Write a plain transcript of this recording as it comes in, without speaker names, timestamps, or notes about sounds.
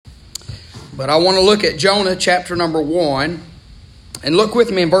But I want to look at Jonah chapter number 1. And look with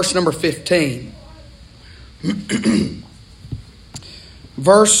me in verse number 15.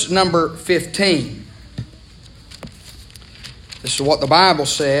 Verse number 15. This is what the Bible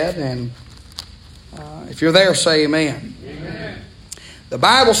said. And if you're there, say amen. Amen. The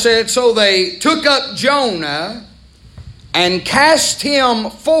Bible said, "So they took up Jonah and cast him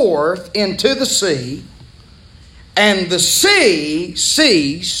forth into the sea, and the sea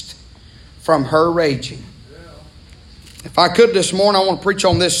ceased from her raging." If I could this morning, I want to preach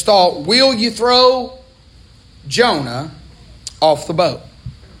on this thought. Will you throw Jonah off the boat?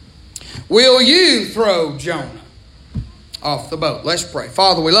 Will you throw Jonah off the boat? Let's pray.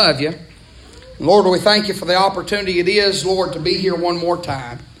 Father, we love you. Lord, we thank you for the opportunity it is, Lord, to be here one more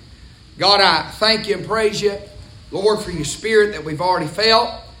time. God, I thank you and praise you, Lord, for your spirit that we've already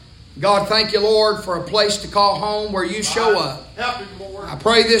felt. God, thank you, Lord, for a place to call home where you show up. I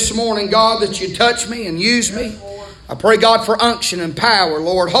pray this morning, God, that you touch me and use me. I pray, God, for unction and power,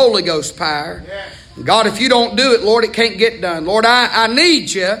 Lord, Holy Ghost power. God, if you don't do it, Lord, it can't get done. Lord, I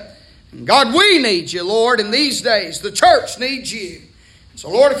need you. God, we need you, Lord, in these days. The church needs you. So,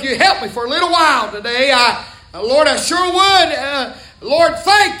 Lord, if you help me for a little while today, Lord, I sure would. Lord,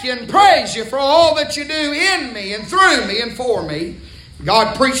 thank you and praise you for all that you do in me and through me and for me.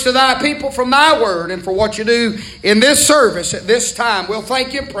 God, preach to thy people from thy word and for what you do in this service at this time. We'll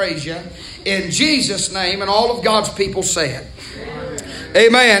thank you and praise you in Jesus' name. And all of God's people said,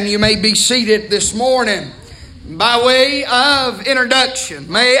 Amen. You may be seated this morning. By way of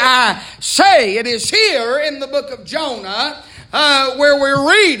introduction, may I say it is here in the book of Jonah where we're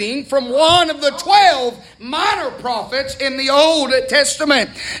reading from one of the 12 minor prophets in the Old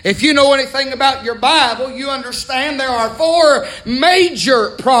Testament. If you know anything about your Bible, you understand there are 4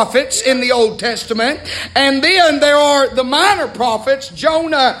 major prophets in the Old Testament. And then there are the minor prophets,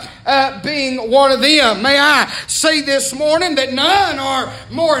 Jonah being one of them. May I say this morning that none are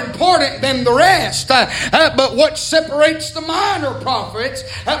more important than the rest. But what separates the minor prophets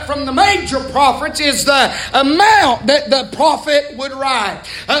from the major prophets is the amount that the prophet would write.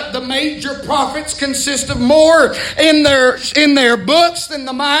 The major prophets consist of more in their books than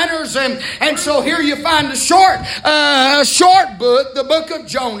the minors, and so here you find a short book, the book of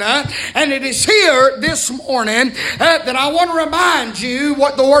Jonah, and it is here this morning that I want to remind you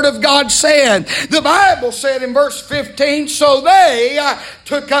what the Word of God said. The Bible said in verse 15, "So they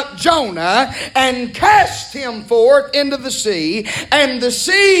took up Jonah and cast him forth into the sea, and the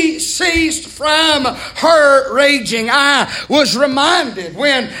sea ceased from her raging." I was reminded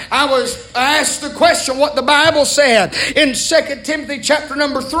when I was asked the question what the Bible said in 2 Timothy chapter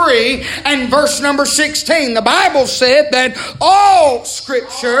number 3 and verse number 16. The Bible said that all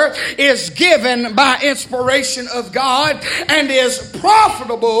Scripture is given by inspiration of God and is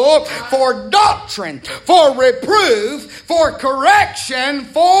profitable for doctrine, for reproof, for correction,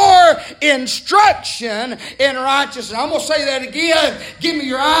 for instruction in righteousness. I'm going to say that again. Give me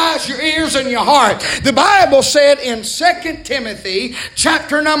your eyes, your ears, and your heart. The Bible said in 2 Timothy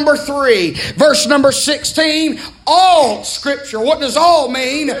chapter number 3, verse number 16, all Scripture. What does all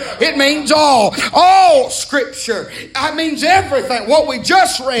mean? It means all. All Scripture. That means everything. What we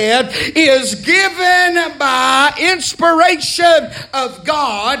just read is given by inspiration of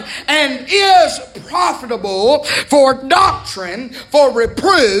God and is profitable for doctrine, for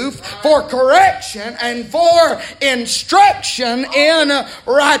reproof, for correction, and for instruction in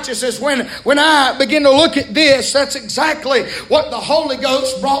righteousness. When I begin to look at this, that's exactly what the Holy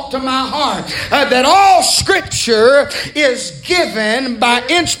Ghost brought to my heart. That all Scripture is given by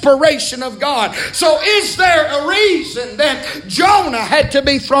inspiration of God. So is there a reason that Jonah had to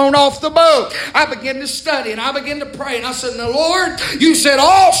be thrown off the boat? I began to study and I began to pray and I said, "Now Lord, you said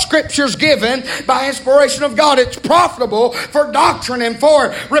all Scripture is given by inspiration of God. It's profitable for doctrine and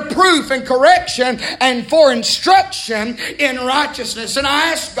for reproof and correction and for instruction in righteousness." And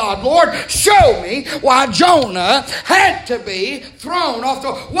I asked God, "Lord, show me why Jonah had to be thrown off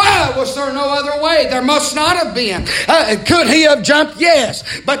the boat. Why was there no other way? There must not have been. Could he have jumped? Yes.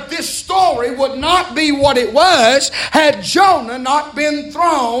 But this story would not be what it was had Jonah not been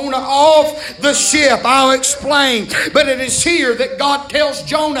thrown off the ship. I'll explain. But it is here that God tells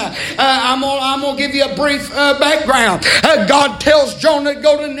Jonah, I'm going to give you a brief background. God tells Jonah to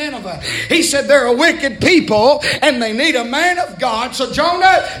go to Nineveh. He said they're a wicked people and they need a man of God. So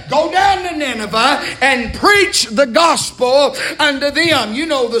Jonah, go down to Nineveh and preach the gospel unto them. You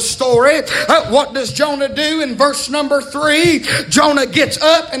know the story. What does Jonah do in in verse number 3, Jonah gets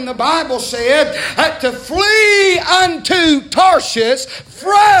up, and the Bible said to flee unto Tarshish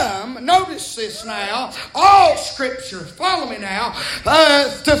from, notice this now, all Scripture, follow me now,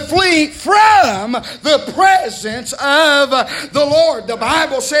 to flee from the presence of the Lord. The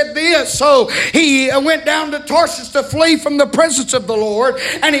Bible said this, so he went down to Tarshish to flee from the presence of the Lord,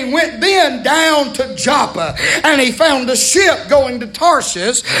 and he went then down to Joppa, and he found a ship going to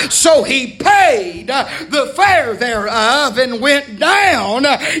Tarshish, so he paid the fare thereof and went down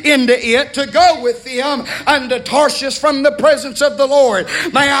into it to go with them unto Tarshish from the presence of the Lord.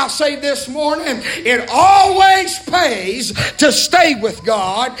 May I say this morning, it always pays to stay with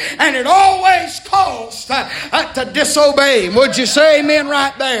God, and it always costs to disobey Him. Would you say amen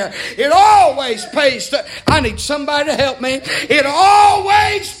right there? It always pays to, I need somebody to help me. It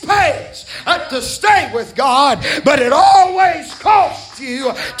always pays to stay with God, but it always costs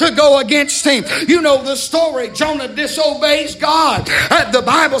you to go against Him. You know the story. Jonah disobeys God. The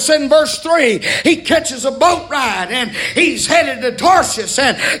Bible said in verse 3, he catches a boat ride and he's headed to Tarshish,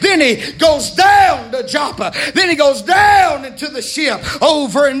 and then he goes down to Joppa. Then he goes down into the ship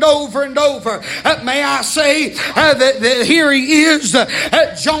over and over and over. May I say that here he is.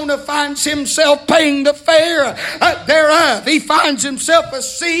 Jonah finds himself paying the fare thereof. He finds himself a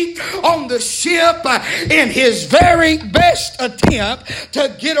seat on the ship in his very best attempt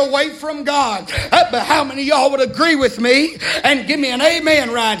to get away from God. But how many of y'all would agree with me and give me an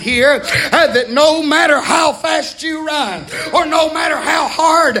amen right here that no matter how fast you run, or no matter how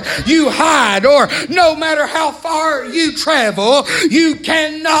hard you hide, or no matter how far you travel, you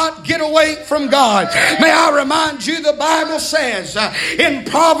cannot get away from God? May I remind you, the Bible says in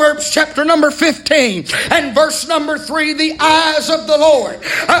Proverbs chapter number 15 and verse number 3, the eyes of the Lord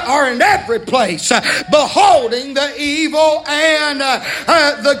are in every place, beholding the evil and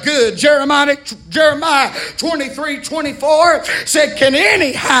the good. Jeremiah 23:24 said, can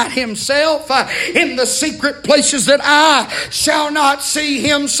any hide himself in the secret places that I shall not see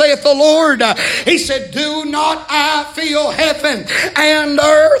him, saith the Lord? He said, do not I feel heaven and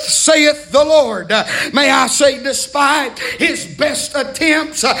earth, saith the Lord? May I say, despite his best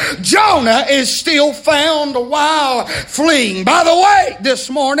attempts, Jonah is still found while fleeing. By the way, this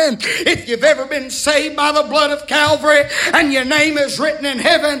morning, if you've ever been saved by the blood of Calvary and your name is written in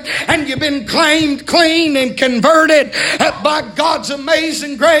heaven and you've been claimed clean and converted by God's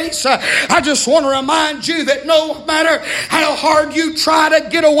amazing grace, I just want to remind you that no matter how hard you try to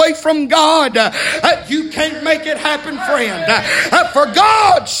get away from God, you can't make it happen, friend. For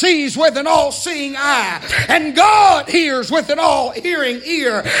God sees with an all-seeing eye, and God hears with an all-hearing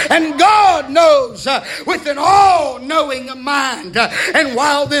ear, and God knows with an all-knowing mind. And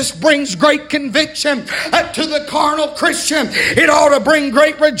while this brings great conviction to the carnal Christian, it ought to bring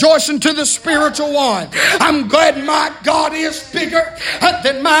great rejoicing to the spiritual one. I'm glad my God is bigger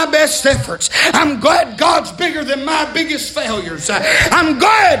than my best efforts. I'm glad God's bigger than my biggest failures. I'm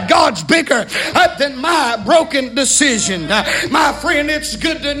glad God's bigger than my broken decision. My friend, it's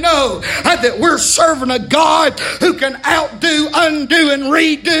good to know that we're serving a God who can outdo, undo, and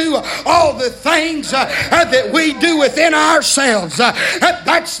redo all the things that we do within ourselves.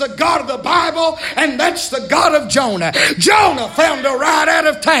 That's the God of the Bible, and that's the God of Jonah. Jonah found a ride out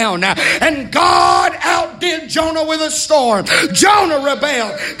of town, and God outdid Jonah with a storm. Jonah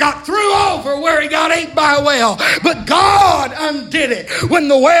rebelled, got threw over where he got ate by a whale, but God undid it when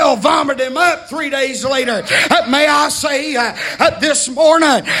the whale vomited him up 3 days later. May I say this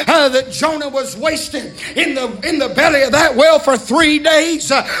morning that Jonah was wasted in the belly of that whale for 3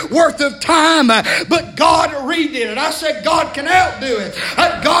 days worth of time, but God redid it. I said God can outdo it.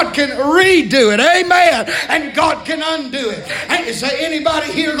 God can redo it. Amen. And God can undo it. Is there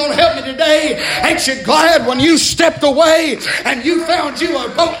anybody here going to help me today? Ain't you glad when you stepped away and you found you a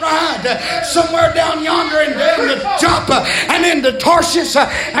boat ride somewhere down yonder and down to Joppa and into Tarshish,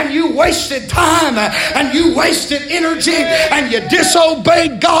 and you wasted time and you wasted energy and you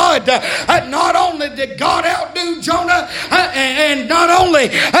disobeyed God? Not only did God outdo Jonah, and not only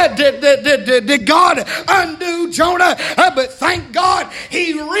did God undo Jonah, but thank God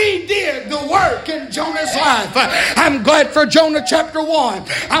He redid the work in Jonah's life. I'm glad for Jonah chapter 1.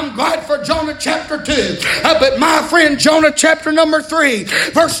 I'm glad for Jonah chapter 2. But my friend, Jonah chapter number 3,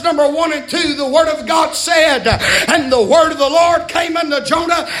 verse number 1 and 2, the word of God said, and the word of the Lord came unto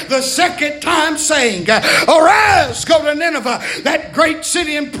Jonah the second time, saying, arise, go to Nineveh, that great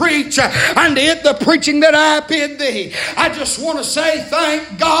city, and preach unto it the preaching that I bid thee. I just want to say thanks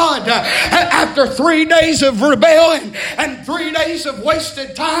thank God, after 3 days of rebellion and 3 days of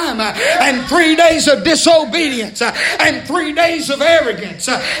wasted time and 3 days of disobedience and 3 days of arrogance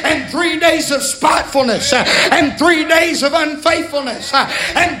and 3 days of spitefulness and 3 days of unfaithfulness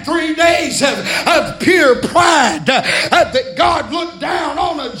and 3 days of pure pride, that God looked down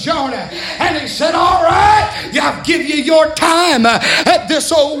on Jonah and He said, all right, I'll give you your time.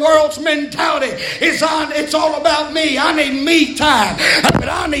 This old world's mentality is on, it's all about me. I need me time. But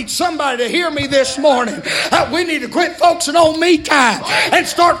I need somebody to hear me this morning. We need to quit focusing on me time and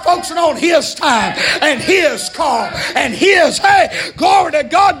start focusing on His time and His call and His, hey, glory to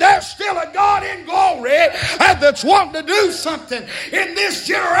God, there's still a God in glory that's wanting to do something in this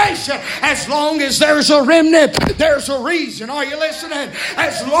generation. As long as there's a remnant, there's a reason. Are you listening?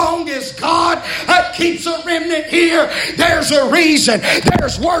 As long as God keeps a remnant here, there's a reason.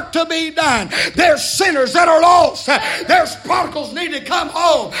 There's work to be done. There's sinners that are lost. There's prodigals need to come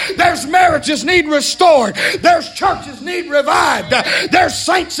home. There's marriages need restored. There's churches need revived. There's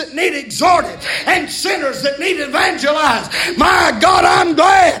saints that need exhorted and sinners that need evangelized. My God, I'm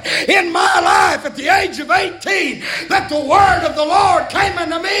glad in my life at the age of 18 that the word of the Lord came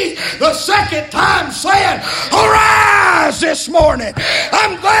unto me the second time saying, arise this morning.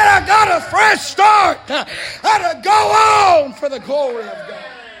 I'm glad I got a fresh start. I to go on for the glory of God.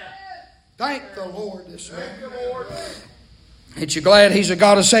 Thank the Lord this morning. Ain't you glad He's a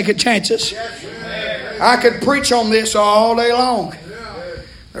God of second chances? I could preach on this all day long.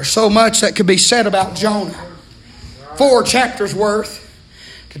 There's so much that could be said about Jonah. 4 chapters worth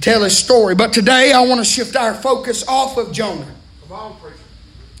to tell his story. But today I want to shift our focus off of Jonah.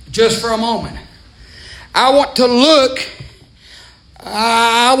 Just for a moment. I want to look,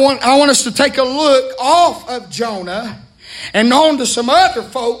 I want us to take a look off of Jonah and on to some other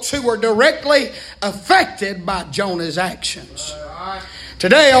folks who were directly affected by Jonah's actions.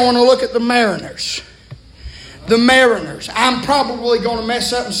 Today I want to look at the mariners. The mariners. I'm probably going to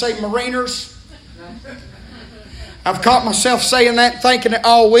mess up and say mariners. I've caught myself saying that, thinking it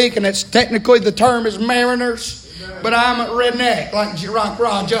all week, and it's technically the term is mariners. But I'm a redneck like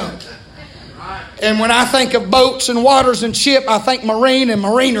Rod Jones. And when I think of boats and waters and ship, I think marine, and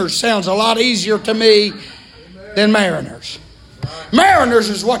mariners sounds a lot easier to me than mariners. Mariners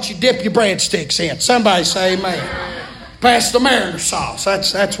is what you dip your breadsticks in. Somebody say amen. Pass the mariner sauce.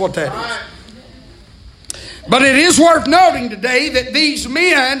 That's what that is. But it is worth noting today that these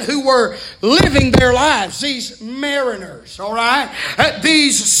men who were living their lives, these mariners, all right,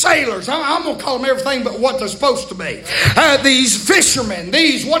 these sailors, I'm going to call them everything but what they're supposed to be. These fishermen,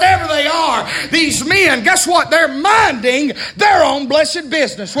 these whatever they are, these men, guess what? They're minding their own blessed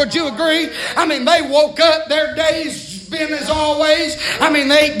business. Would you agree? I mean, they woke up, their days been as always. I mean,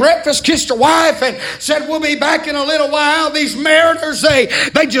 they ate breakfast, kissed their wife, and said, we'll be back in a little while. These mariners,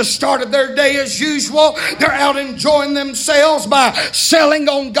 they just started their day as usual. They're out enjoying themselves by sailing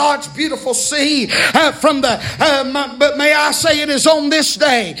on God's beautiful sea but may I say it is on this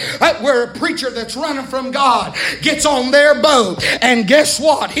day where a preacher that's running from God gets on their boat, and guess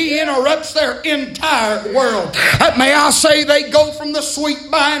what? He interrupts their entire world. May I say they go from the sweet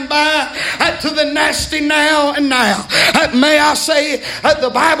by and by to the nasty now and now. May I say, the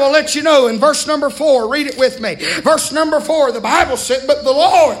Bible lets you know in verse number 4, read it with me. Verse number 4, the Bible said, but the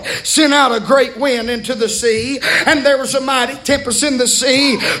Lord sent out a great wind into the sea, and there was a mighty tempest in the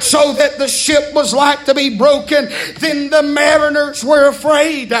sea, so that the ship was like to be broken. Then the mariners were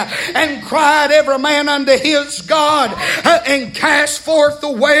afraid, and cried every man unto his God, and cast forth the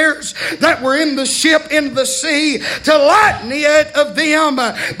wares that were in the ship into the sea, to lighten it of them.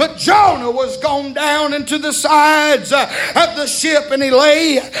 But Jonah was gone down into the sides of the ship, and he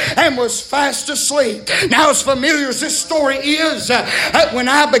lay and was fast asleep. Now, as familiar as this story is, when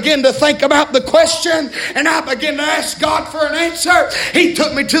I begin to think about the question and I begin to ask God for an answer, He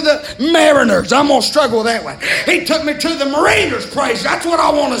took me to the mariners. I'm going to struggle with that one. He took me to the mariners, praise. That's what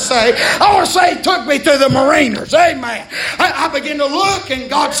I want to say. I want to say He took me to the mariners. Amen. I begin to look, and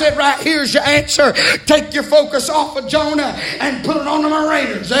God said, right here's your answer. Take your focus off of Jonah and put it on the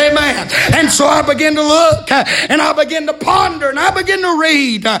mariners. Amen. And so I begin to look, and I begin to ponder, and I begin to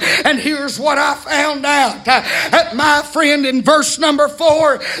read, and here's what I found out. My friend, in verse number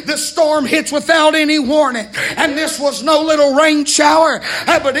 4, the storm hits without any warning, and this was no little rain shower,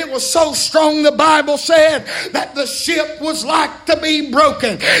 but it was so strong, the Bible said, that the ship was like to be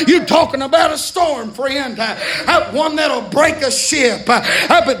broken. You're talking about a storm, friend, one that'll break a ship.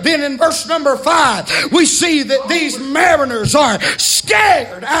 But then in verse number 5, we see that these mariners are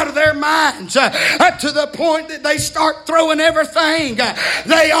scared out of their minds to the point that they start throwing everything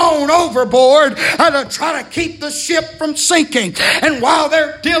they own overboard to try to keep the ship from sinking. And while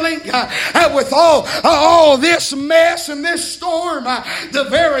they're dealing with all this mess and this storm, the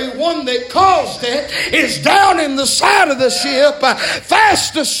very one that caused it is down in the side of the ship,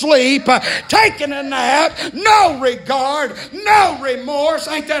 fast asleep, taking a nap, no regard, no remorse.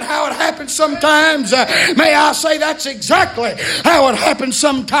 Ain't that how it happens sometimes? May I say that's exactly how it happens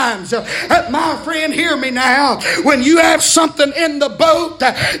sometimes. My friend, hear me now. When you have something in the boat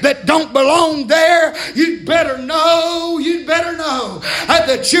that don't belong there, you'd better know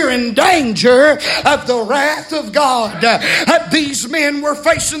that you're in danger of the wrath of God. These men were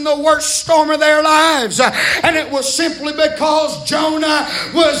facing the worst storm of their lives, and it was simply because Jonah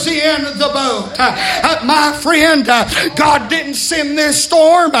was in the boat. My friend, God didn't send this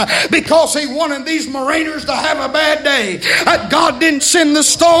storm because He wanted these mariners to have a bad day. God didn't send the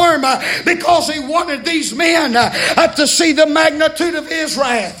storm because He wanted these men to see the magnitude of His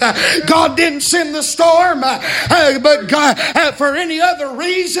wrath. God didn't send the storm but God, for any other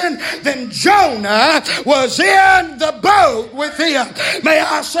reason than Jonah was in the boat with Him. May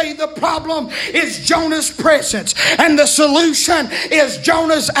I say the problem is Jonah's presence, and the solution is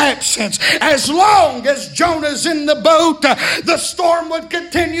Jonah's absence. As long as Jonah's in the boat, the storm would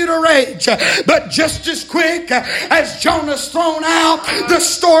continue to rage. But just as quick as Jonah's thrown out, the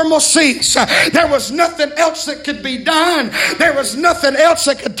storm will cease. There was nothing else that could be done. There was nothing else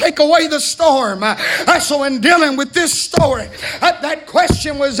that could take away the storm. So in dealing with this story, that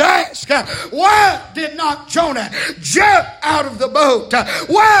question was asked, why did not Jonah jump out of the boat?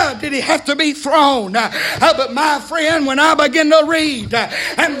 Why did he have to be thrown? But my friend, when I begin to read,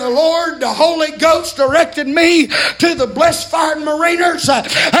 and the Lord, the Holy Ghost directed me to the blessed fire mariners,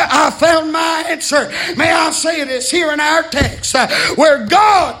 I found my answer. May I say it is here in our text, where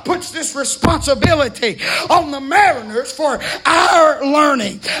God puts this responsibility on the mariners for our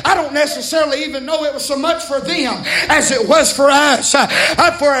learning. I don't necessarily even know it was so much for them as it was for us,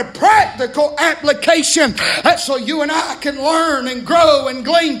 for a practical application, so you and I can learn and grow and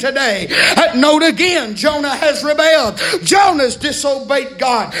glean today. Note again, Jonah has rebelled. Jonah's disobeyed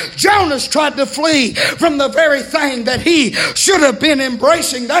God. Jonah's tried to flee from the very thing that he should have been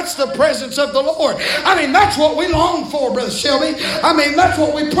embracing. That's the presence of the Lord. I mean, that's what we long for, Brother Shelby. I mean, that's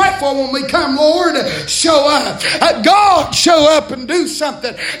what we pray for when we come. Lord, show up. God, show up and do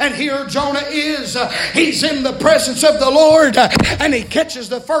something. And here Jonah is. He's in the presence of the Lord, and he catches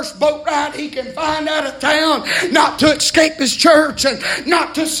the first boat ride he can find out of town, not to escape his church and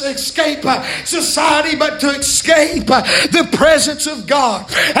not to escape society, but to escape the presence of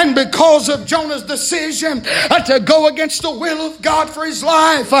God. And because of Jonah's decision to go against the will of God for his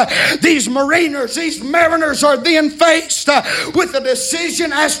life, these mariners are then faced with a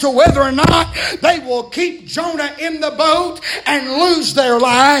decision as to whether or not they will keep Jonah in the boat and lose their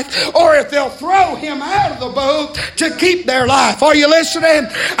life, or if they'll throw him out of the boat to keep their life. Are you listening?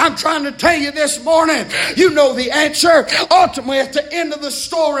 I'm trying to tell you this morning, you know the answer. Ultimately, at the end of the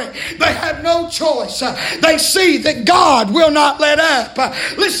story, they have no choice. They see that God will not let up.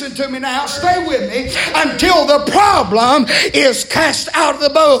 Listen to me now. Stay with me until the problem is cast out of the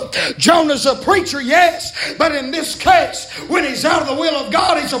boat. Jonah's a preacher, yes, but in this case, when he's out of the will of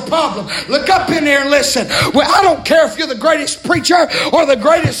God, he's a problem. Look up in here and listen. Well, I don't care if you're the greatest preacher or the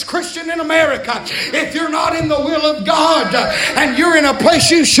greatest Christian in America. If you're not in the will of God and you're in a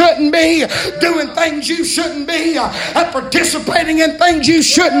place you shouldn't be, doing things you shouldn't be, participating in things you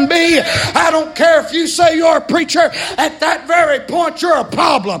shouldn't be, I don't care if you say you're a preacher. At that very point, you're a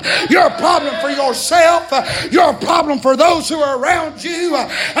problem. You're a problem for yourself. You're a problem for those who are around you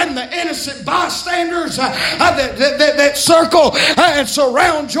and the innocent bystanders that circle and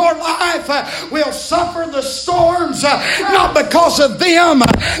surround your life will suffer the storms, not because of them,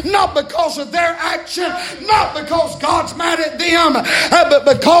 not because of their action, not because God's mad at them, but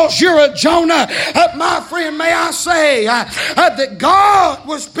because you're a Jonah. My friend, may I say that God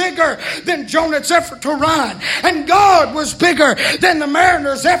was bigger than Jonah's effort to run, and God was bigger than the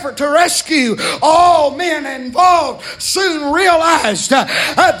mariner's effort to rescue. All men involved soon realized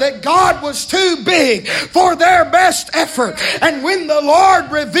that God was too big for their best effort. And when the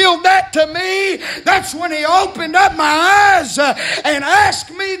Lord revealed that to me, that's when He opened up my eyes and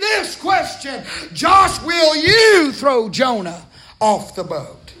asked me this question: Josh, will you throw Jonah off the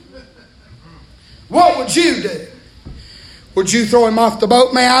boat? What would you do? Would you throw him off the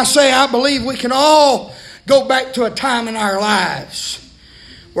boat? May I say, I believe we can all go back to a time in our lives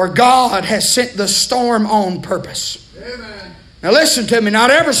where God has sent the storm on purpose. Amen. Now listen to me. Not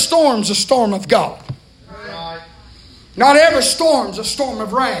every storm's a storm of God. Right. Not every storm's a storm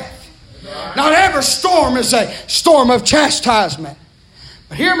of wrath. Not every storm is a storm of chastisement.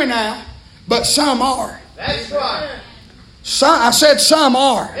 But hear me now. But some are. That's right. I said some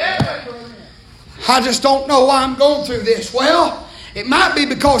are. I just don't know why I'm going through this. Well, it might be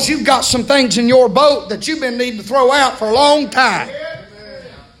because you've got some things in your boat that you've been needing to throw out for a long time.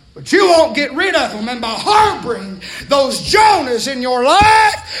 But you won't get rid of them. And by harboring those Jonahs in your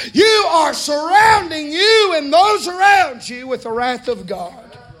life, you are surrounding you and those around you with the wrath of God.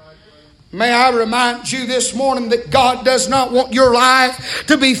 May I remind you this morning that God does not want your life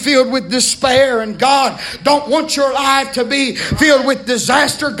to be filled with despair, and God don't want your life to be filled with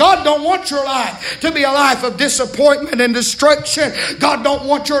disaster. God don't want your life to be a life of disappointment and destruction. God don't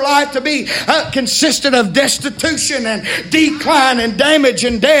want your life to be consistent of destitution and decline and damage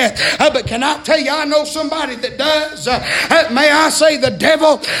and death. But can I tell you, I know somebody that does. May I say the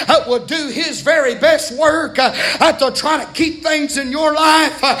devil will do his very best work to try to keep things in your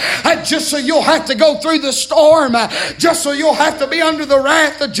life just so you'll have to go through the storm, just so you'll have to be under the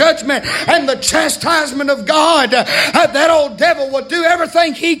wrath, the judgment, and the chastisement of God. That old devil will do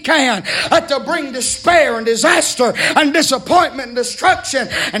everything he can to bring despair and disaster and disappointment and destruction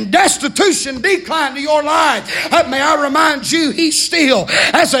and destitution, decline to your life. May I remind you, he's still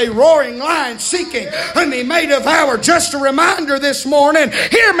as a roaring lion seeking whom he may devour. Just a reminder this morning,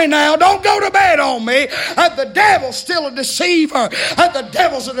 hear me now, don't go to bed on me. The devil's still a deceiver. The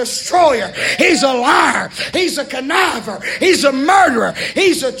devil's a destroyer. He's a liar. He's a conniver. He's a murderer.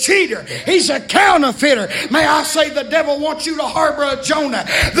 He's a cheater. He's a counterfeiter. May I say, the devil wants you to harbor a Jonah.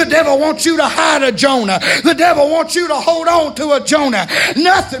 The devil wants you to hide a Jonah. The devil wants you to hold on to a Jonah.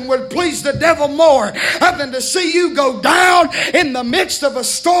 Nothing would please the devil more than to see you go down in the midst of a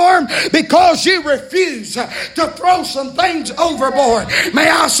storm because you refuse to throw some things overboard. May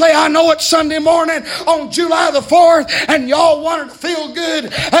I say, I know it's Sunday morning on July the 4th and y'all wanted to feel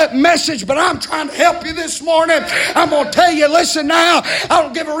good message, but I'm trying to help you this morning. I'm going to tell you, listen now, I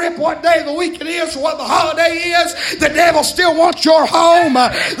don't give a rip what day of the week it is or what the holiday is. The devil still wants your home.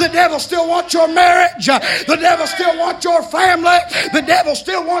 The devil still wants your marriage. The devil still wants your family. The devil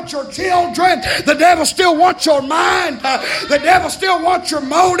still wants your children. The devil still wants your mind. The devil still wants your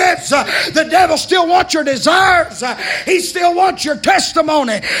motives. The devil still wants your desires. He still wants your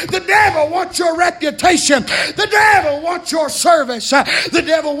testimony. The devil wants your reputation. The devil wants your service. The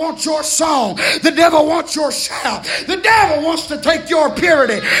devil wants your song. The devil wants your shout. The devil wants to take your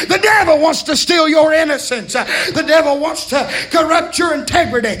purity. The devil wants to steal your innocence. The devil wants to corrupt your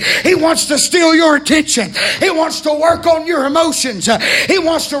integrity. He wants to steal your attention. He wants to work on your emotions. He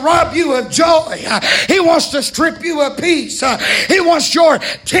wants to rob you of joy. He wants to strip you of peace. He wants your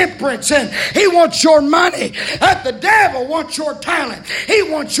temperance and he wants your money. The devil wants your talent. He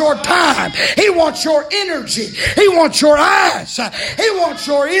wants your time. He wants your energy. He wants your eyes. He wants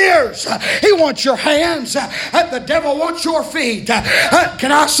your ears. He wants your hands. The devil wants your feet.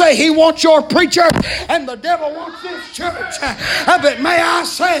 Can I say he wants your preacher? And the devil wants this church. But may I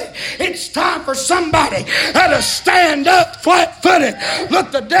say, it's time for somebody to stand up flat-footed.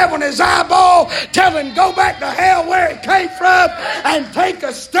 Look the devil in his eyeball. Tell him, go back to hell where he came from and take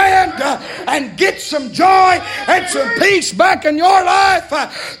a stand and get some joy and some peace back in your life.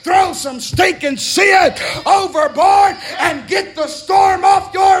 Throw some stinking sin overboard and get the storm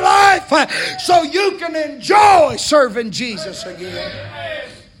off your life so you can enjoy serving Jesus again.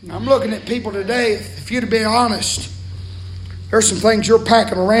 I'm looking at people today, if you'd be honest, there's some things you're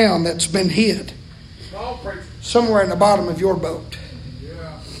packing around that's been hid somewhere in the bottom of your boat.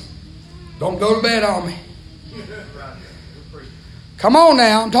 Don't go to bed on me. Come on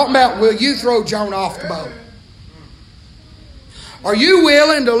now, I'm talking about, will you throw Jonah off the boat? Are you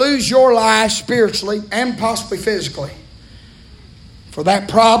willing to lose your life spiritually and possibly physically for that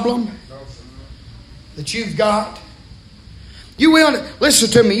problem that you've got? You willing to, listen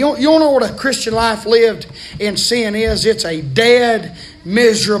to me, you know what a Christian life lived in sin is? It's a dead,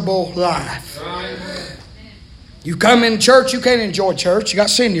 miserable life. You come in church, you can't enjoy church. You got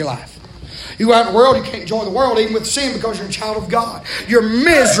sin in your life. You go out in the world, you can't enjoy the world even with sin because you're a child of God. You're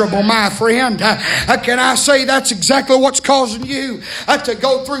miserable, my friend. Can I say that's exactly what's causing you to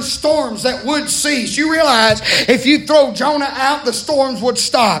go through storms that would cease? You realize if you throw Jonah out, the storms would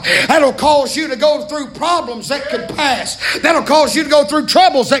stop. That'll cause you to go through problems that could pass. That'll cause you to go through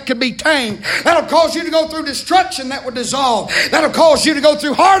troubles that could be tamed. That'll cause you to go through destruction that would dissolve. That'll cause you to go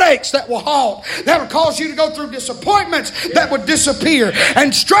through heartaches that will halt. That'll cause you to go through disappointments that would disappear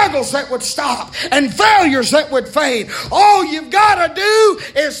and struggles that would stop. And failures that would fade. All you've got to do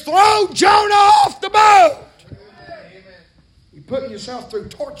is throw Jonah off the boat. You're putting yourself through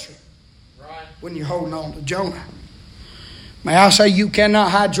torture when you're holding on to Jonah. May I say, you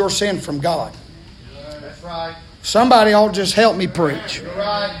cannot hide your sin from God. That's right. Somebody ought to just help me preach. You're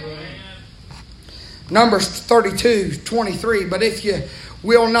right. Numbers 32:23. But if you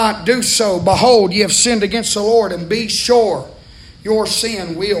will not do so, behold, ye have sinned against the Lord, and be sure your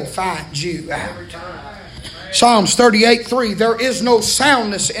sin will find you out. Psalms 38:3. There is no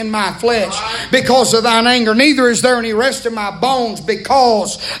soundness in my flesh because of thine anger, neither is there any rest in my bones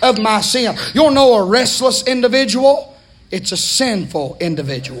because of my sin. You'll know a restless individual? It's a sinful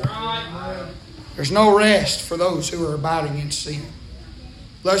individual. There's no rest for those who are abiding in sin.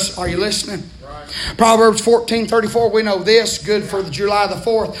 Are you listening? Proverbs 14:34. We know this. Good for the July the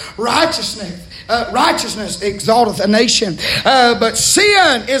 4th. Righteousness exalteth a nation, but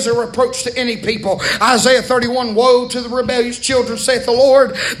sin is a reproach to any people. Isaiah 31. Woe to the rebellious children, saith the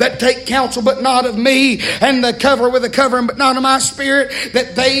Lord, that take counsel, but not of me, and that cover with a covering, but not of my spirit,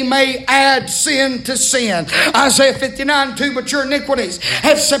 that they may add sin to sin. Isaiah 59:2. But your iniquities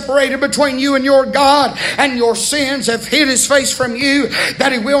have separated between you and your God, and your sins have hid his face from you,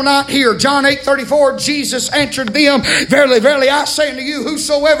 that he will not hear. John 8:34. Jesus answered them, Verily, verily, I say unto you,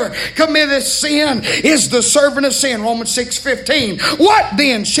 whosoever committeth sin is the servant of sin. Romans 6:15. What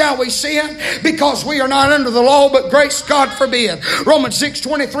then? Shall we sin? Because we are not under the law, but grace God forbid. Romans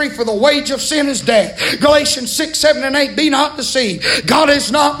 6:23. For the wage of sin is death. Galatians 6:7 and 8. Be not deceived. God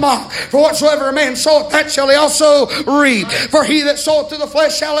is not mocked. For whatsoever a man soweth, that shall he also reap. For he that soweth to the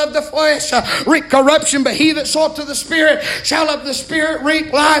flesh shall of the flesh reap corruption, but he that soweth to the Spirit shall of the Spirit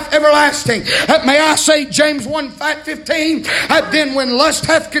reap life everlasting. May I say, James 1:15. Then when lust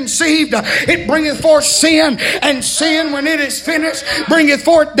hath conceived, it bringeth forth sin, and sin, when it is finished, bringeth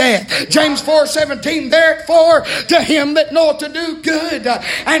forth death. James 4:17. Therefore, to him that knoweth to do good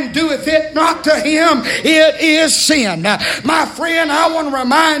and doeth it not, to him it is sin. My friend, I want to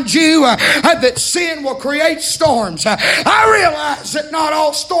remind you that sin will create storms. I realize that not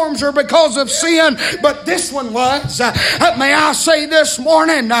all storms are because of sin, but this one was. May I say this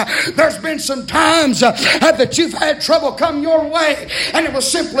morning, there's been some times that you've had trouble come your way, and it was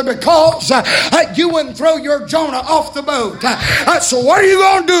simply because you wouldn't throw your Jonah off the boat. So what are you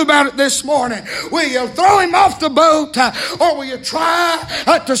going to do about it this morning? Will you throw him off the boat, or will you try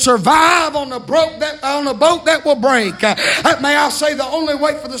to survive on a boat that will break? May I say, the only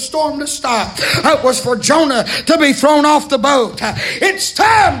way for the storm to stop was for Jonah to be thrown off the boat. It's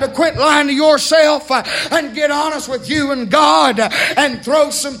time to quit lying to yourself and get honest with you and God and throw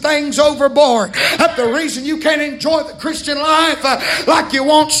some things overboard. The reason you can't enjoy the Christian life like you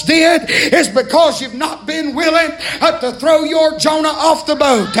once did is because you've not been willing to throw your Jonah off the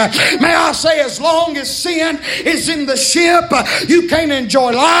boat. May I say, as long as sin is in the ship, you can't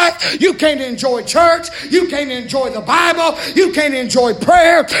enjoy life, you can't enjoy church, you can't enjoy the Bible, you can't enjoy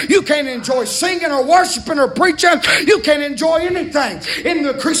prayer, you can't enjoy singing or worshiping or preaching, you can't enjoy anything in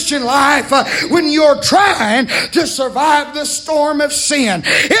the Christian life when you're trying to survive the storm of sin.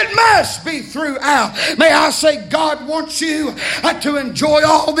 It must be throughout. May I say, God wants you to enjoy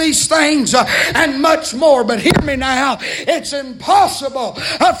all these things and much more. But hear me now, it's impossible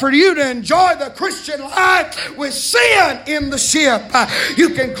for you to enjoy the Christian life with sin in the ship. You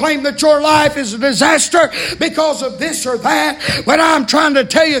can claim that your life is a disaster because of this or that, but I'm trying to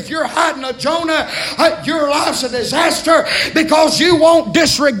tell you, if you're hiding a Jonah, your life's a disaster because you won't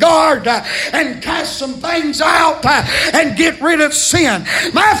disregard and cast some things out and get rid of sin.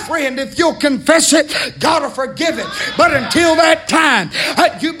 My friend, if you'll confess it, God will forgive it. But until that time,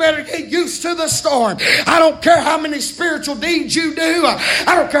 you better get used to the storm. I don't care how many spiritual deeds you do.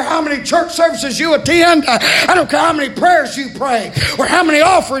 I don't care how many church services you attend. I don't care how many prayers you pray or how many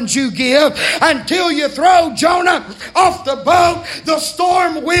offerings you give. Until you throw Jonah off the boat, the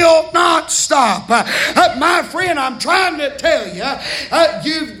storm will not stop. My friend, I'm trying to tell you,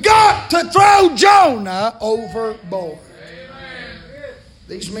 you've got to throw Jonah overboard.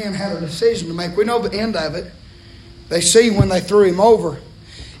 These men had a decision to make. We know the end of it. They see when they threw him over,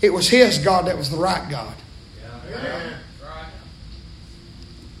 it was his God that was the right God. Yeah.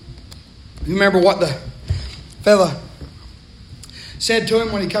 You remember what the fella said to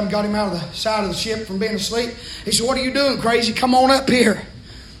him when he got him out of the side of the ship from being asleep? He said, "What are you doing, crazy? Come on up here.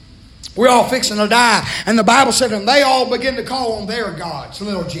 We're all fixing to die." And the Bible said, and they all began to call on their gods,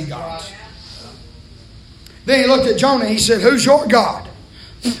 little g gods. Then he looked at Jonah and he said, "Who's your God?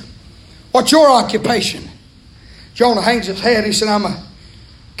 What's your occupation?" Jonah hangs his head. He said, "I'm a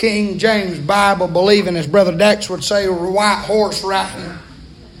King James Bible believing," as Brother Dax would say, white horse riding,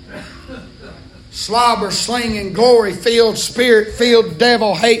 slobber slinging, glory filled, spirit filled,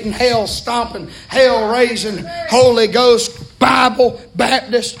 devil hating, hell stomping, hell raising, Holy Ghost Bible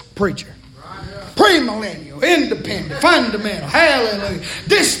Baptist preacher. premillennial, independent, fundamental, hallelujah,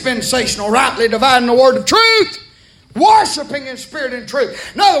 dispensational, rightly dividing the word of truth, worshiping in spirit and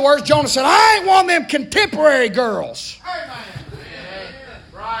truth. In other words, Jonah said, I ain't one of them contemporary girls.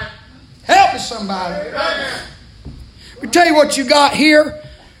 Right. Help me somebody. Let me tell you what you got here.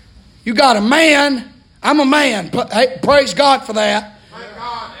 You got a man. I'm a man. Hey, praise God for that.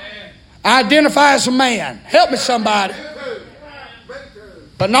 I identify as a man. Help me somebody.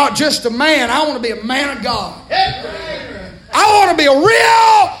 But not just a man. I want to be a man of God. I want to be a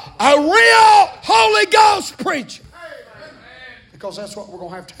real Holy Ghost preacher. Because that's what we're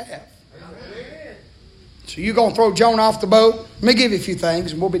going to have. So you're going to throw Jonah off the boat? Let me give you a few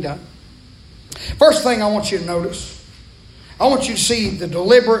things and we'll be done. First thing I want you to notice, I want you to see the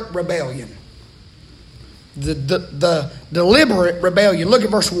deliberate rebellion. The deliberate rebellion. Look at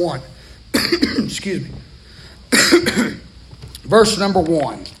verse 1. Excuse me. Verse number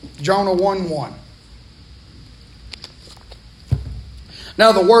 1. Jonah 1:1.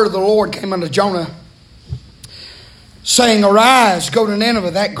 Now the word of the Lord came unto Jonah, saying, Arise, go to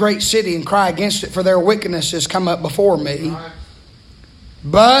Nineveh, that great city, and cry against it, for their wickedness has come up before me.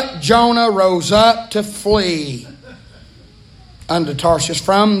 But Jonah rose up to flee unto Tarshish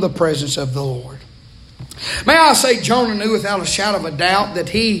from the presence of the Lord. May I say, Jonah knew without a shadow of a doubt that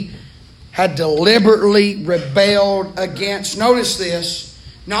he had deliberately rebelled against, notice this,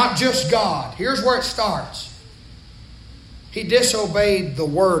 not just God. Here's where it starts. He disobeyed the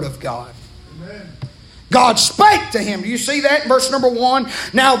word of God. Amen. God spake to him. Do you see that in verse number 1?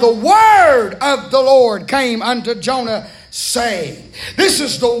 Now the word of the Lord came unto Jonah, saying. This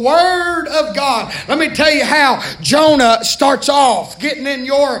is the word of God. Let me tell you how Jonah starts off getting in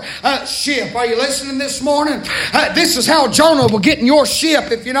your ship. Are you listening this morning? This is how Jonah will get in your ship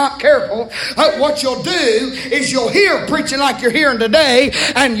if you're not careful. What you'll do is you'll hear preaching like you're hearing today,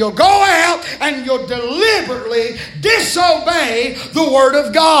 and you'll go out and you'll deliberately disobey the word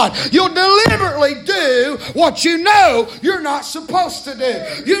of God. You'll deliberately do what you know you're not supposed to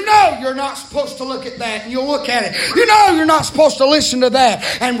do. You know you're not supposed to look at that, and you'll look at it. You know you're not supposed to listen to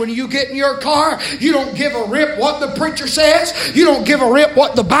that. And when you get in your car, you don't give a rip what the preacher says. You don't give a rip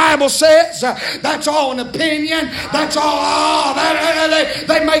what the Bible says. That's all an opinion. That's all.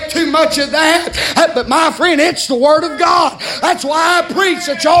 They make too much of that. But my friend, it's the Word of God. That's why I preach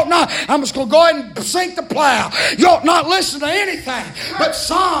that you ought not. I'm just going to go ahead and sink the plow. You ought not listen to anything but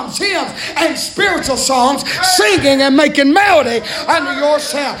psalms, hymns, and spiritual songs, singing and making melody unto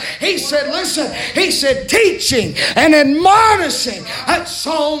yourself. He said, listen, he said, teaching and admonishing.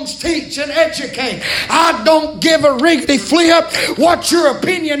 Psalms teach and educate. I don't give a riggedy flip what your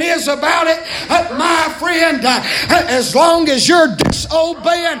opinion is about it. My friend, as long as you're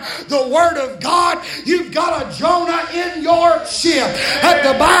disobeying the word of God, you've got a Jonah in your ship.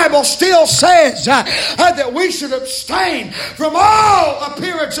 The Bible still says that we should abstain from all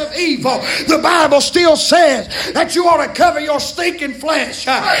appearance of evil. The Bible still says that you ought to cover your stinking flesh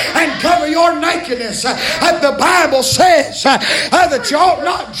and cover your nakedness. The Bible says that you ought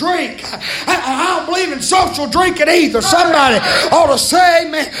not drink. I don't believe in social drinking either. Somebody ought to say,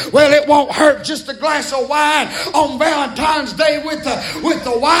 amen. Well, it won't hurt just a glass of wine on Valentine's Day with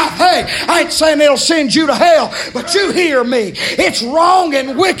the wife. Hey, I ain't saying it'll send you to hell, but you hear me. It's wrong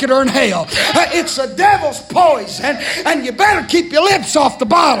and wickeder than hell. It's the devil's poison, and you better keep your lips off the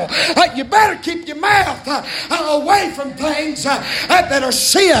bottle. You better keep your mouth away from things that are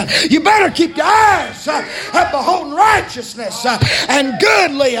sin. You better keep your eyes beholding righteousness and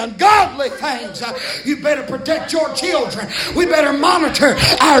goodly and godly things. You better protect your children. We better monitor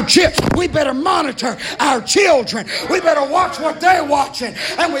our children. We better monitor our children. We better watch what they're watching,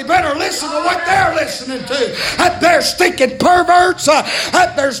 and we better listen to what they're listening to. There's stinking perverts.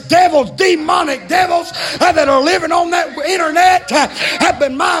 There's devils, demonic devils that are living on that internet.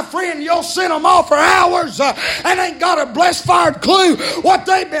 But my friend, you'll send them off for hours and ain't got a blessed fired clue what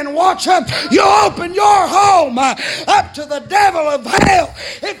they've been watching. You open your home up to the devil of hell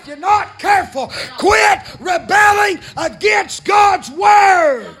if you're not careful. Quit rebelling against God's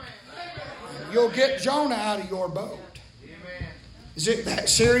word. You'll get Jonah out of your boat. Is it that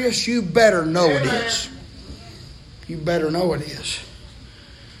serious? You better know it is. You better know it is.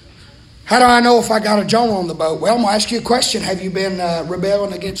 How do I know if I got a Jonah on the boat? Well, I'm going to ask you a question. Have you been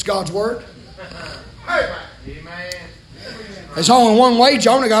rebelling against God's word? Amen. There's only one way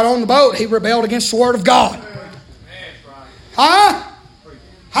Jonah got on the boat. He rebelled against the word of God. Huh?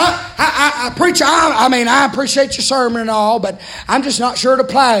 I preach. I appreciate your sermon and all, but I'm just not sure it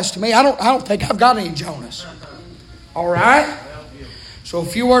applies to me. I don't think I've got any Jonahs. All right. So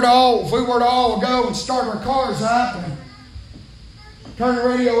if we were to all go and start our cars up and Turn the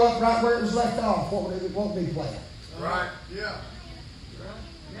radio up right where it was left off. What would be playing? Right. Yeah.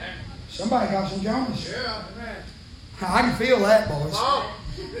 Somebody got some Jonas. Yeah. I can feel that, boys.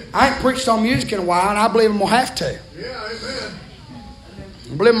 I ain't preached on music in a while, and I believe I'm going to have to. Yeah, amen.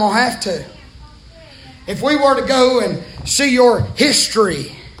 I believe I'm going to have to. If we were to go and see your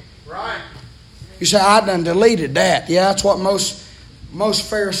history, Right. you say, I done deleted that. Yeah, that's what most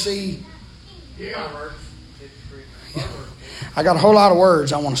Pharisee... Yeah. I got a whole lot of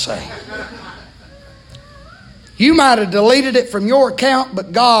words I want to say. You might have deleted it from your account,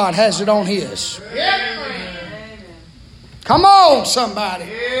 but God has it on His. Come on, somebody.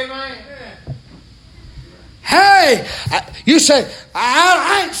 Hey, you say,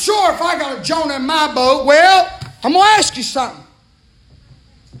 I ain't sure if I got a Jonah in my boat. Well, I'm going to ask you something.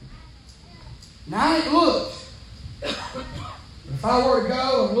 Now, I ain't looked. If I were to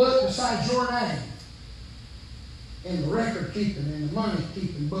go and look beside your name in the record keeping and the money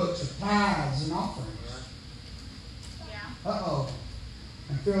keeping books of tithes and offerings. Uh-oh.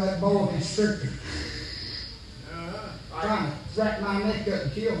 I feel that boa constrictor trying to crack my neck up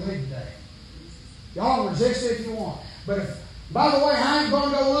and kill me today. Y'all resist it if you want. But by the way, I ain't going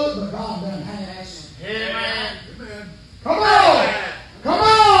to go look, but God done has. Amen. Come on! Come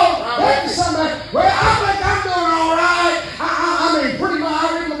on! Thank you, somebody. Well, I think I'm doing all right. I mean, pretty much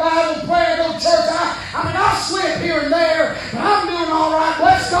I read my Bible, pray, I go to church. I mean, I slip here and there, but I'm doing all right.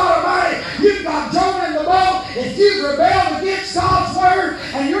 Bless God Almighty. You've got Jonah in the boat. If you've rebelled against God's word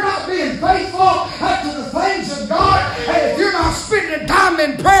and you're not being faithful to the things of God, and if you're not spending time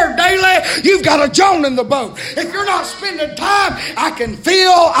in prayer daily, you've got a Jonah in the boat. If you're not spending time, I can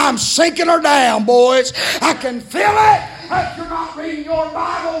feel I'm sinking her down, boys. I can feel it. If you're not reading your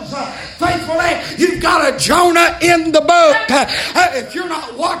Bibles faithfully, you've got a Jonah in the boat. If you're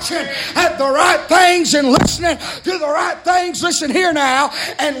not watching at the right things and listening to the right things, listen here now,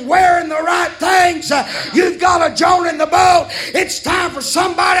 and wearing the right things, you've got a Jonah in the boat. It's time for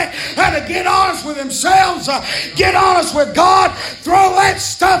somebody to get honest with themselves, get honest with God, throw that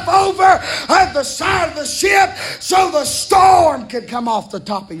stuff over at the side of the ship so the storm can come off the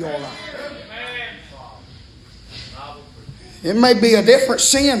top of your life. It may be a different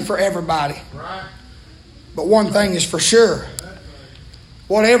sin for everybody. But one thing is for sure.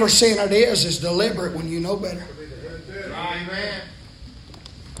 Whatever sin it is deliberate when you know better.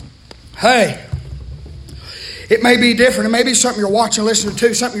 Hey, it may be different. It may be something you're watching, listening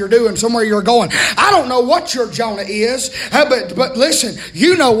to, something you're doing, somewhere you're going. I don't know what your Jonah is, but listen,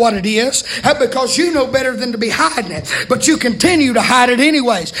 you know what it is because you know better than to be hiding it. But you continue to hide it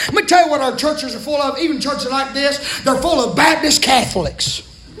anyways. Let me tell you what our churches are full of, even churches like this. They're full of Baptist Catholics.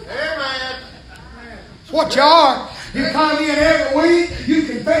 Amen. That's what you are. You come in every week, you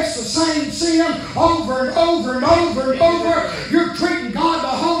confess the same sin over and over and over and over. You're treating God the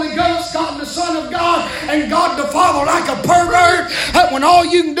Holy Ghost, God the Son of God, and God the Father like a pervert. When all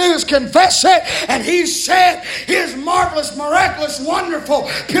you can do is confess it, and He shed His marvelous, miraculous, wonderful,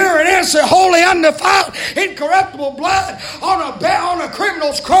 pure and innocent, holy, undefiled, incorruptible blood on a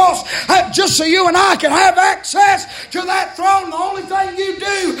criminal's cross, just so you and I can have access to that throne. The only thing you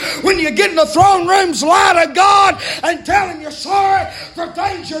do when you get in the throne room's lie to God and telling you're sorry for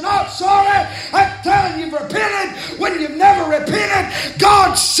things you're not sorry, and telling you've repented when you've never repented.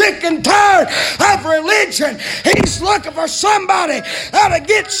 God's sick and tired of religion. He's looking for somebody to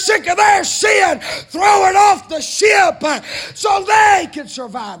get sick of their sin, throw it off the ship so they can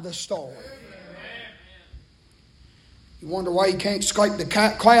survive the storm. You wonder why you can't scrape the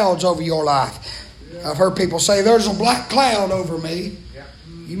clouds over your life. I've heard people say there's a black cloud over me.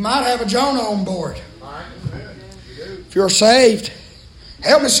 You might have a Jonah on board. If you're saved,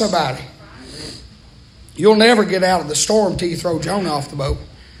 help me somebody. You'll never get out of the storm till you throw Jonah off the boat.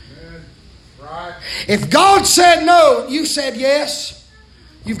 If God said no, you said yes,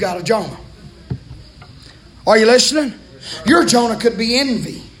 you've got a Jonah. Are you listening? Your Jonah could be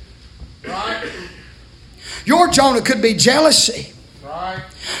envy. Your Jonah could be jealousy.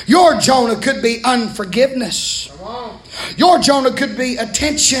 Your Jonah could be unforgiveness. Your Jonah could be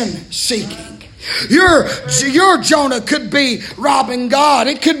attention seeking. Your Jonah could be robbing God.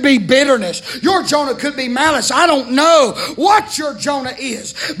 It could be bitterness. Your Jonah could be malice. I don't know what your Jonah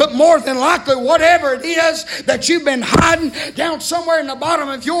is, but more than likely, whatever it is that you've been hiding down somewhere in the bottom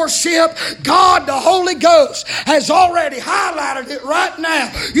of your ship, God, the Holy Ghost, has already highlighted it right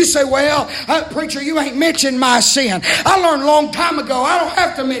now. You say, well, preacher, you ain't mentioned my sin. I learned a long time ago, I don't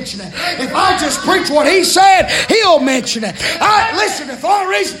have to mention it. If I just preach what He said, He'll mention it. Listen, if the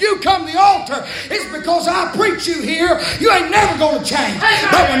only reason you come to the altar it's because I preach you here, you ain't never going to change.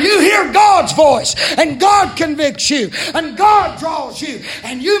 But when you hear God God's voice, and God convicts you, and God draws you,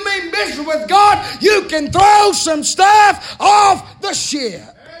 and you mean business with God, you can throw some stuff off the ship.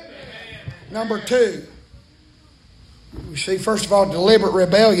 Number 2, we see first of all deliberate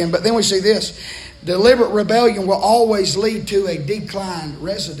rebellion, but then we see this. Deliberate rebellion will always lead to a declined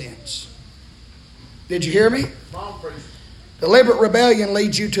residence. Did you hear me? Deliberate rebellion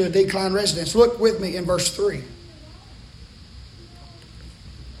leads you to a declined residence. Look with me in verse 3.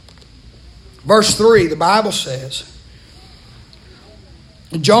 Verse 3, the Bible says,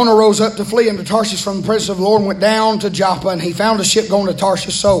 Jonah rose up to flee into Tarshish from the presence of the Lord and went down to Joppa, and he found a ship going to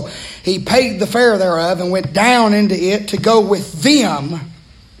Tarshish. So he paid the fare thereof and went down into it to go with them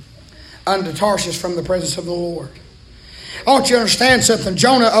unto Tarshish from the presence of the Lord. I want you to understand something.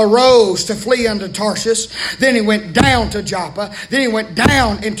 Jonah arose to flee unto Tarshish. Then he went down to Joppa. Then he went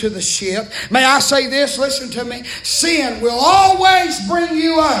down into the ship. May I say this? Listen to me. Sin will always bring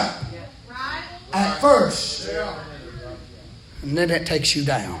you up at first. And then it takes you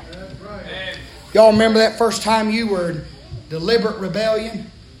down. Y'all remember that first time you were in deliberate rebellion?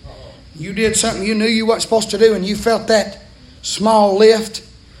 You did something you knew you weren't supposed to do, and you felt that small lift.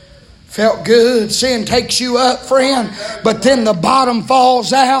 Felt good. Sin takes you up, friend. But then the bottom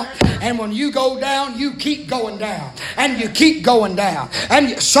falls out. And when you go down, you keep going down. And you keep going down.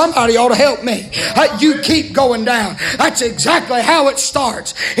 And somebody ought to help me. You keep going down. That's exactly how it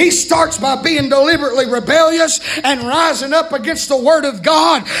starts. He starts by being deliberately rebellious and rising up against the Word of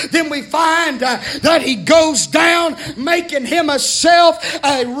God. Then we find that he goes down, making himself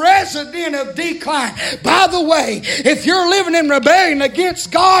a resident of decline. By the way, if you're living in rebellion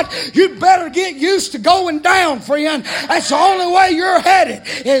against God, you better get used to going down, friend. That's the only way you're headed,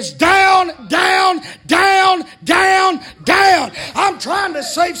 is down, down, down, down, down. I'm trying to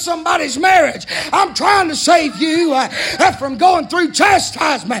save somebody's marriage. I'm trying to save you from going through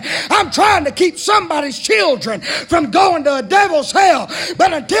chastisement. I'm trying to keep somebody's children from going to a devil's hell.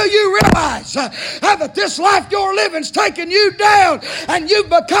 But until you realize that this life you're living's taking you down and you've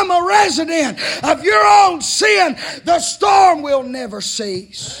become a resident of your own sin, the storm will never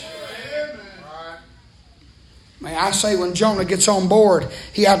cease. May I say, when Jonah gets on board,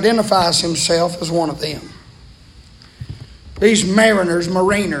 he identifies himself as one of them. These mariners,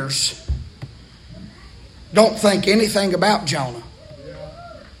 don't think anything about Jonah.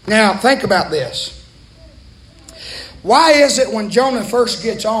 Now, think about this. Why is it when Jonah first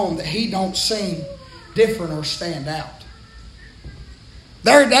gets on that he don't seem different or stand out?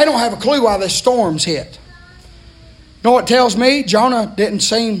 They don't have a clue why this storm's hit. You know what it tells me? Jonah didn't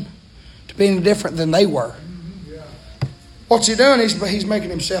seem to be any different than they were. What's he doing? He's making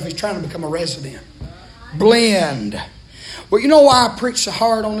himself, he's trying to become a resident. Blend. Well, you know why I preach so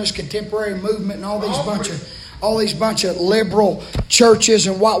hard on this contemporary movement and all these bunch of liberal churches,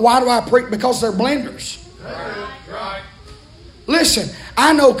 and why do I preach? Because they're blenders. Right. Listen,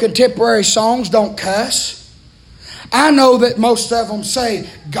 I know contemporary songs don't cuss. I know that most of them say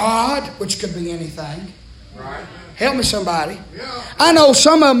God, which could be anything. Right. Help me somebody. Yeah. I know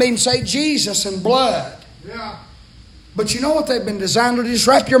some of them even say Jesus and blood. Yeah. But you know what they've been designed to do? Just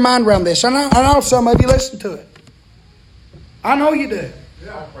wrap your mind around this. I know some of you listen to it. I know you do.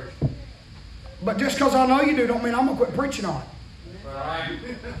 Yeah. But just because I know you do don't mean I'm going to quit preaching on it. Right.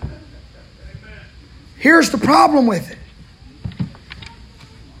 Here's the problem with it.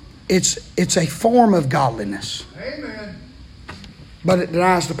 It's a form of godliness. Amen. But it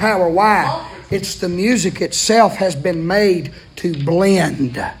denies the power. Why? It's the music itself has been made to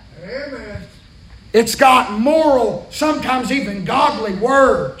blend. Amen. It's got moral, sometimes even godly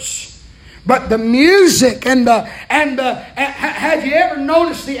words. But the music and have you ever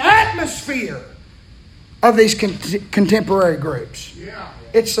noticed the atmosphere of these contemporary groups? Yeah.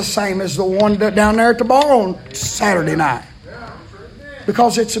 It's the same as the one down there at the bar on Saturday night.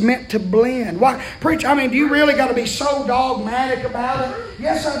 Because it's meant to blend. Why, preach? I mean, do you really got to be so dogmatic about it?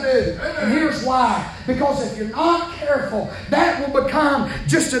 Yes, I do. And here's why. Because if you're not careful, that will become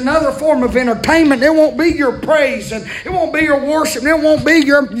just another form of entertainment. It won't be your praise, and it won't be your worship, and it won't be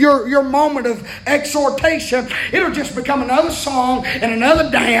your moment of exhortation. It'll just become another song and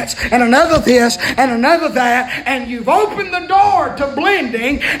another dance and another this and another that, and you've opened the door to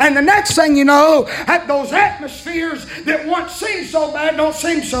blending, and the next thing you know, those atmospheres that once seemed so bad don't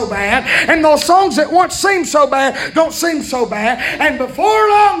seem so bad, and those songs that once seemed so bad don't seem so bad, and before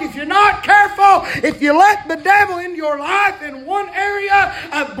long, if you're not careful, if you let the devil in your life in one area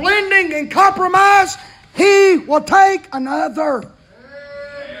of blending and compromise, he will take another.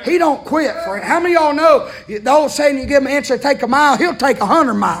 He don't quit for it. How many of y'all know the old saying, you give him an inch, they take a mile, he'll take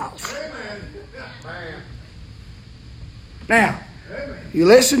 100 miles. Now, you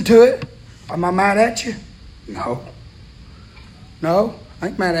listen to it. Am I mad at you? No. No, I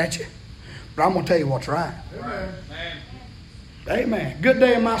ain't mad at you. But I'm going to tell you what's right. Amen. Amen. Good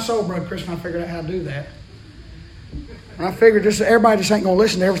day in my soul, Brother Chris, and I figured out how to do that. And I figured everybody just ain't going to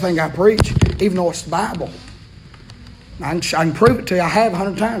listen to everything I preach, even though it's the Bible. I can prove it to you. I have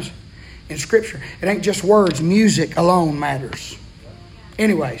 100 times in Scripture. It ain't just words. Music alone matters.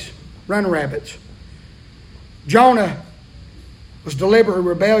 Anyways, running rabbits. Jonah was deliberately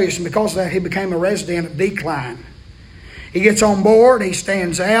rebellious, and because of that, he became a resident of decline. He gets on board, he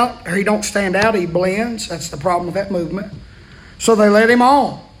stands out, or he don't stand out, he blends. That's the problem with that movement. So they let him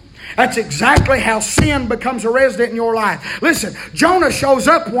on. That's exactly how sin becomes a resident in your life. Listen, Jonah shows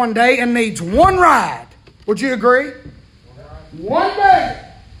up one day and needs one ride. Would you agree? One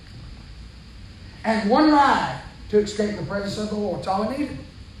day. And one ride to escape the presence of the Lord. That's all he needed.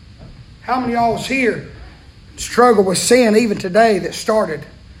 How many of y'all is here struggle with sin even today that started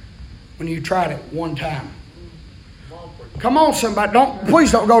when you tried it one time? Come on, somebody.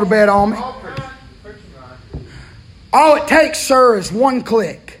 Please don't go to bed on me. All it takes, sir, is one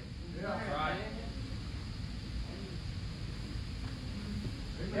click.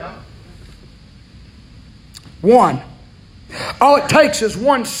 One. All it takes is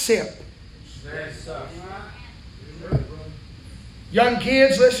one sip. Young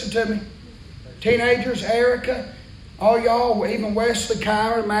kids, listen to me. Teenagers, Erica, all y'all, even Wesley,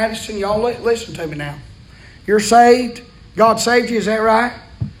 Kyra, Madison, y'all listen to me now. You're saved. God saved you, is that right?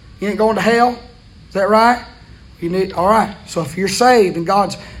 You ain't going to hell? Is that right? All right. So if you're saved and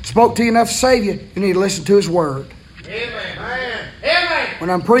God's spoke to you enough to save you, you need to listen to His Word. Amen. Amen. When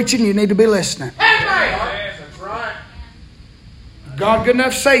I'm preaching, you need to be listening. Amen. That's right. God good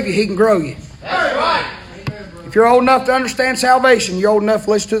enough to save you, He can grow you. That's right. If you're old enough to understand salvation, you're old enough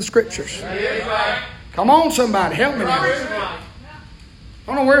to listen to the Scriptures. Come on, somebody. Help me now. I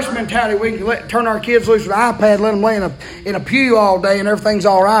don't know where's the mentality we can turn our kids loose with an iPad, let them lay in a pew all day and everything's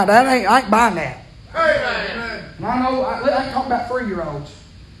all right. I ain't buying that. Amen. And I know, I ain't talking about 3-year-olds.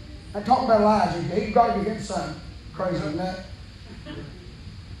 I'm talking about Elijah. He got to get his son crazy than that.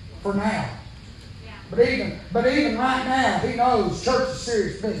 For now. But even right now, he knows church is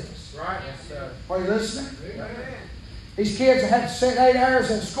serious business. Right. Yes, sir. Are you listening? Amen. These kids have to sit 8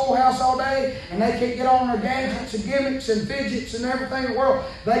 hours in the schoolhouse all day, and they can't get on their gadgets and gimmicks and fidgets and everything in the world.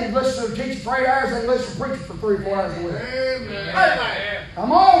 They can listen to the teacher for 8 hours, they can listen to preachers for 3 or 4 hours a week. Amen. Amen.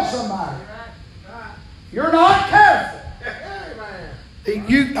 Come on, somebody. You're not careful.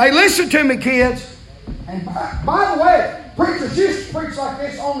 Amen. Hey, listen to me, kids. And by the way, preachers used to preach like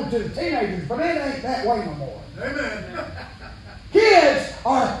this only to the teenagers, but it ain't that way no more. Amen. Kids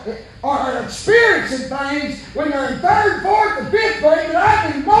are experiencing things when they're in 3rd, 4th, and 5th grade that I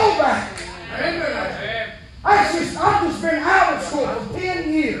didn't know about. Amen. I've just been out of school for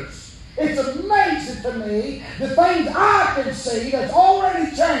 10 years. It's amazing to me the things I can see that's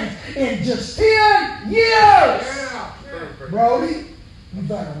already changed in just 10 years. Yeah. Brody, you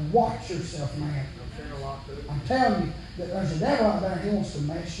better watch yourself, man. I'm telling you that there's a devil out there, he wants to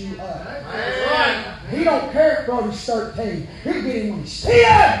mess you up. That's right. He don't care if Brody's 13. He'll get him when he's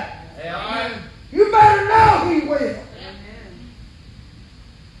 10. Amen. You better know he will.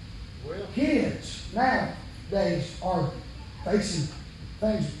 Will. Kids nowadays are facing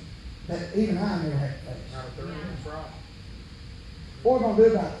things that even I never had to face. That's right. What are we going to do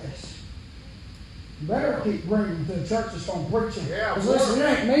about this? You better keep bringing them to the church that's going to preach them. Yeah, Because listen,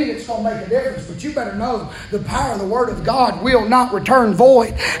 it ain't me that's going to make a difference, but you better know the power of the Word of God will not return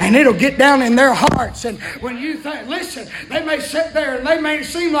void, and it'll get down in their hearts. And when you think, listen, they may sit there and they may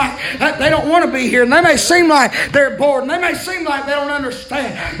seem like they don't want to be here, and they may seem like they're bored, and they may seem like they don't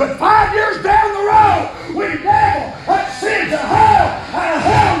understand. But 5 years down the road, when the devil sends a hell and a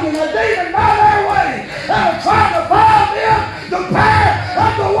hound and a demon by their way, they'll try to find them, the power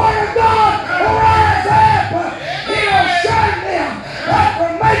of the Word of God will rise up. He'll shame them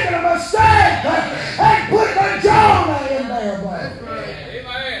for making a mistake and put the Jonah in there, buddy.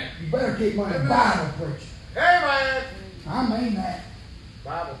 Amen. You better keep my Bible preaching. Amen. I mean that.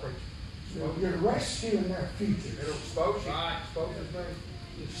 Bible preaching. You're rescuing their future. It'll expose you. Expose his name.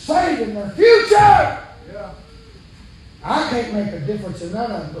 You're saving their future. Yeah. I can't make a difference in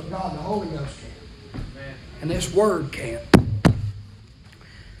none of them, but God, the Holy Ghost can. Amen. And this Word can.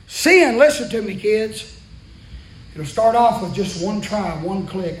 Sin, listen to me, kids. It'll start off with just one try, one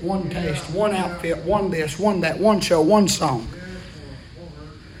click, one taste, one outfit, one this, one that, one show, one song.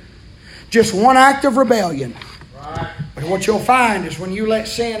 Just one act of rebellion. Right. But what you'll find is when you let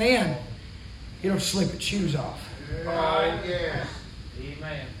sin in, it'll slip its shoes off. Oh, yes.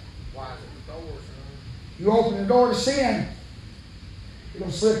 Amen. Why is it the doors? You open the door to sin,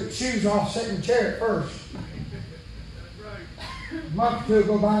 You'll slip its shoes off, sit in the chair at first. A month or two will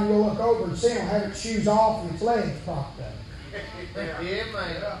go by and you'll look over and see it'll have its shoes off and its legs propped up.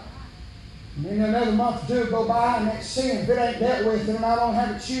 And then another month or two will go by and that sin, if it ain't dealt with and not only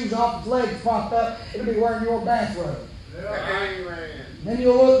have its shoes off, its legs propped up, it'll be wearing your bathrobe. Then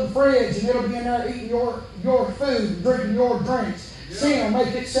you'll look in the fridge and it'll be in there eating your food and drinking your drinks. Sin will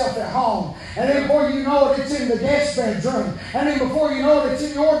make itself at home. And then before you know it, it's in the guest bedroom. And then before you know it, it's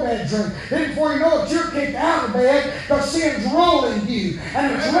in your bedroom. Then before you know it, you're kicked out of bed because sin's ruling you.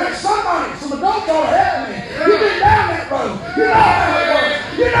 And it's when somebody, some adults ought to help me. You've been down that road. You know how it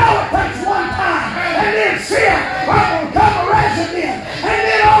works. You know it takes one time. And then sin will come a resident. And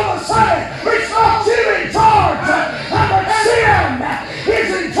then all of a sudden, it's not you in charge. But sin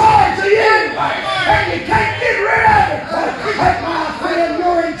is in charge of you. And you can't get rid of it. And my friend,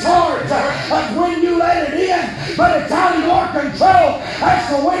 you're in charge of when you let it in. But it's out of your control as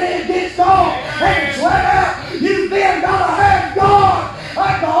to when it gets gone and it's let out. You then got to have God.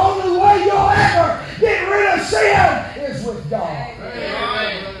 And the only way you'll ever get rid of sin is with God.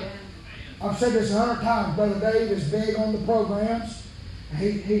 I've said this 100 times. Brother Dave is big on the programs.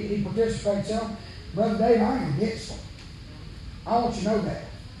 He participates in them. Brother Dave, I ain't against them. I want you to know that.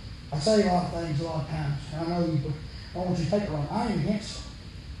 I say a lot of things a lot of times. I know you. I want you to take it wrong. I ain't against them.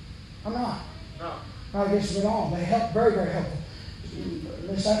 I'm not. No. Not against them at all. They help, very, very helpful.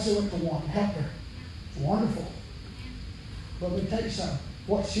 Miss Ashley went to one, helped her. It's wonderful. But let me tell you something.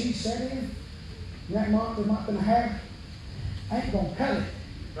 What she said in that month or month and a half ain't going to cut it.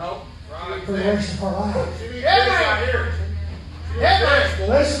 No. Right. For the rest of her life.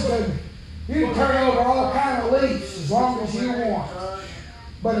 Listen to me. You can turn over all kind of leaves as long as you want.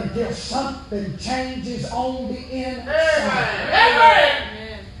 But until something changes on the inside.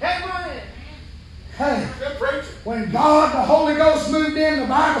 Hey, when God, the Holy Ghost moved in, the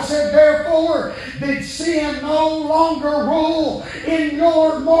Bible said, therefore, did sin no longer rule in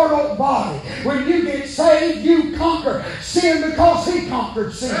your mortal body. When you get saved, you conquer sin because He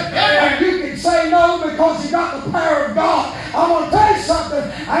conquered sin. And you can say no because you got the power of God. I want to tell you something.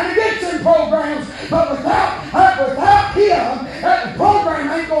 I ain't against them programs, but without Him, the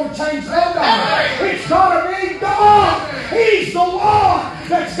program ain't going to change nobody. It's got to be God. He's the one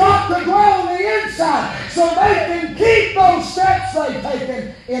that's got to grow on the inside so they can keep those steps they've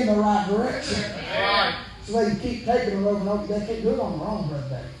taken in the right direction. So they can keep taking the road and over. They can't do it on their own, Brother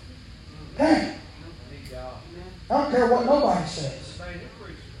Dave. Can't. I don't care what nobody says.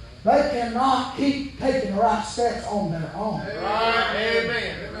 They cannot keep taking the right steps on their own.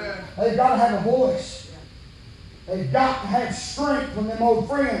 Amen. They've got to have a voice. They've got to have strength when them old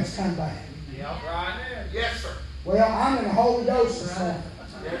friends come back. Yes, sir. Well, I'm in the Holy Ghost this morning.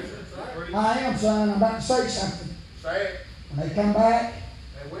 I am, son. I'm about to say something. Say it. When they come back,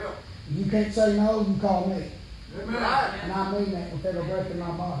 They will. you can't say no, you call me. Amen. And I mean that with every breath in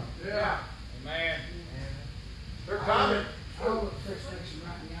my body. Yeah. Amen. They're coming. look Chris Nixon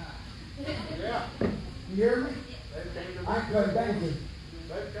right in the eye. Yeah. You hear me? They came to me. I ain't playing games with you.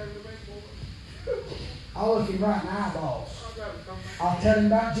 They came to me, boy. I'll look him right in the eyeballs. I'll tell him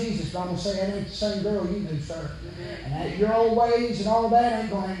about Jesus, but I'm going to say that ain't the same girl you do, sir. And that your old ways and all that ain't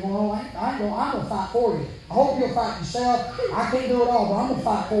going on. I'm going to fight for you. I hope you'll fight yourself. I can't do it all, but I'm going to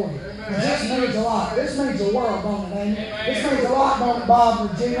fight for you. This means a lot. This means the world, don't it, Amy? This means a lot, don't it, Bob and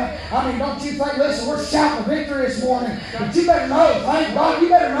Regina? I mean, don't you think, listen, we're shouting victory this morning, but you better know, thank God, you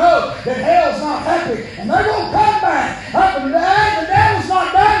better know that hell's not happy. And they're going to come back. Up and down, the devil's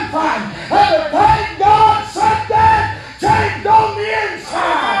not done fighting. But thank God, something changed on the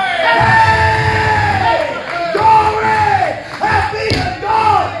inside. Hey! Glory! Happy to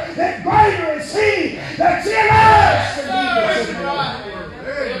God that greater is He that's in us than He that's in the world.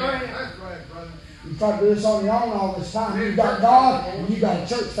 That's right, brother. You try to do this on your own all this time. You got God and you got a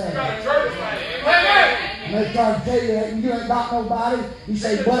church family. And they try to tell you that you ain't got nobody. You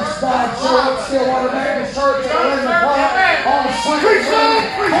say, bless God, show up, Stillwater Baptist Church at 11 o'clock on Sunday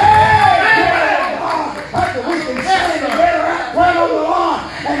morning. Hey! After we can stand together out front on the lawn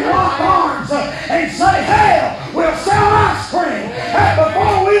and lock arms and say, hell, we'll sell ice cream. And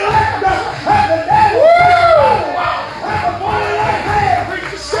before we let the devil and before we let hell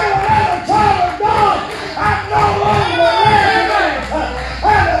still another child of God, I'm no longer resident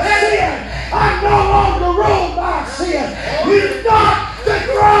of sin. I'm no longer ruled by sin. You've got to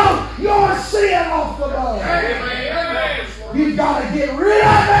throw your sin off the road. You've got to get rid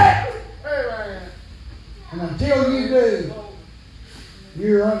of it. And until you do,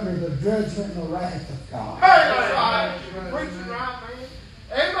 you're under the judgment and the wrath of God. That's right. Preaching right,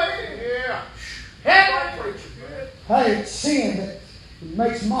 man. Amen. Yeah. Hey, preaching, man. Hey, it's sin that It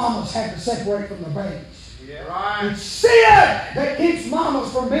makes mamas have to separate from their babies. Yeah. Right. It's sin that keeps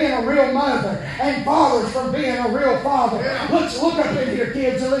mamas from being a real mother and fathers from being a real father. Look up in here,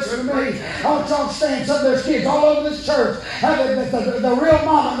 kids, and listen to me. I want y'all to stand. Some of those kids all over this church have the real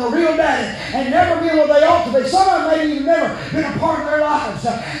mama and the real daddy and never been what they ought to be. Some of them maybe even never been a part of their lives.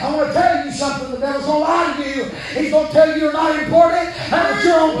 I want to tell you something. The devil's going to lie to you. He's going to tell you you're not important and that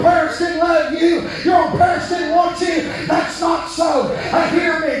your own parents didn't love you. Your own parents didn't want you. That's not so.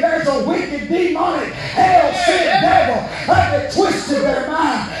 Hear me. There's a wicked, demonic, hell-sent devil that twisted their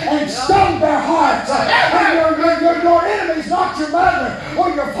mind and stung their hearts. And your enemy's not your mother or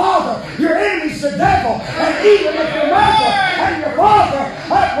your father. Your enemy's the devil. And even if your mother and your father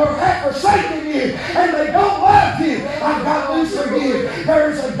have forsaken you and they don't love you, I've got news for you. There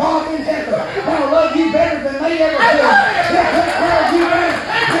is a God in heaven that will love you better than they ever could. He'll take care of you better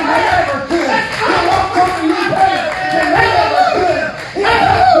than they ever could. He'll watch over you better than they ever could. He'll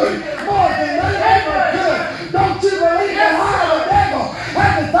help you more than they ever could. Don't you believe the lie of the devil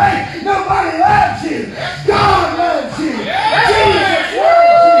and the thing? Nobody loves you. God loves you. Jesus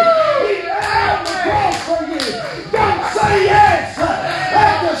loves you. He died on the cross for you. Don't say yes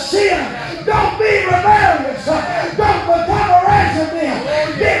after sin. Don't be rebellious. Don't become a resident.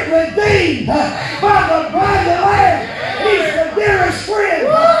 Get redeemed by the blood of the Lamb. He's the dearest friend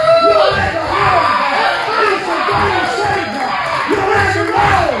you'll ever have. He's the greatest Savior you'll ever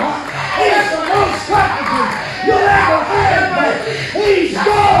know. He's the most comforting you'll ever have. He's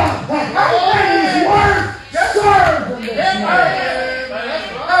God and He's worth serving this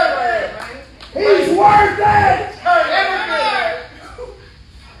man. He's worth it.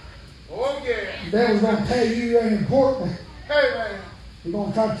 Oh, yeah. The devil's going to tell you you ain't important. Amen. He's going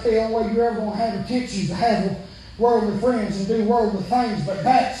to try to tell you the only way you're ever going to have attention to have worldly friends and do worldly things, but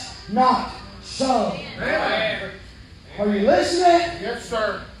that's not so. Amen. Are you listening? Yes,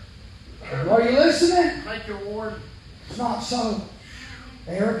 sir. Are you listening? Thank you, Lord. It's not so.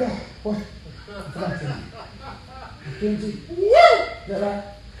 Erica, what? What's your name? Mackenzie? Woo! Is that right?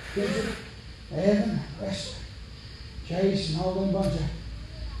 Mackenzie? Evan? Esther? Jason? All them bunch of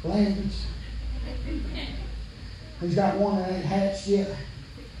Landons. He's got one that ain't hatched yet.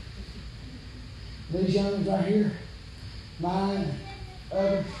 These young ones right here, mine and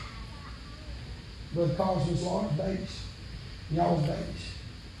others, Brother Cosmo's large babies, y'all's babies.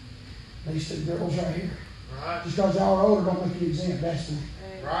 These two girls right here. Right. Just because y'all are older don't make you exempt, Destiny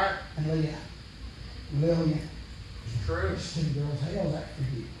Right. and Leah. Lillian. It's true. These two girls, hell's that for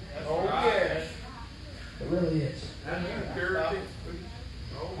you. Oh, yes. It really is. And purity.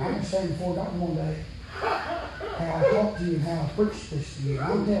 Oh, I'm going to yes. stand before God one day how I talk to you and how I preach this to you.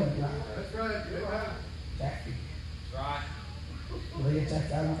 I'm telling you right. That's right. It's after you. Right. Lee, it's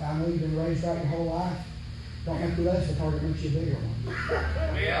after, I know you've been raised right your whole life. Don't make you less a target, makes you a bigger one.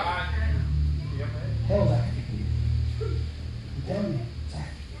 Yeah. Hell's after you. I'm telling you, it's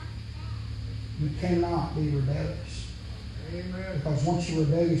after you. You cannot be rebellious. Amen. Because once you're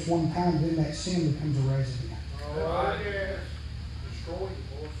rebellious one time, then that sin becomes a resident. Oh, yes. Destroy you,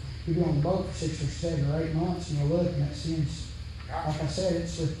 boy. You'll be on the boat for 6 or 7 or 8 months and you'll look and that sin's, like I said, it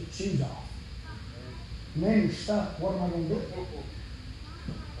slipped its shoes off. And then you're stuck. What am I going to do?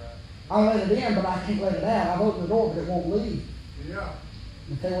 I let it in, but I can't let it out. I've opened the door, but it won't leave. Yeah.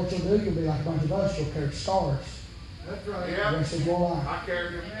 And tell you what you'll do, you'll be like a bunch of us, you'll carry scars. That's right. The Yeah. rest of your life. I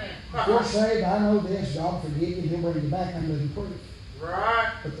carry them. If you're saved, I know this, God forgive you, He'll bring you back, I'm living proof.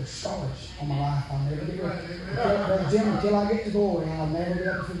 Right. But there's scars on my life I'll never get rid of. Amen. Brother Jim, until I get to glory, I'll never be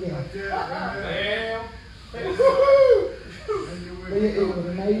able to forget. That's it. Amen. It would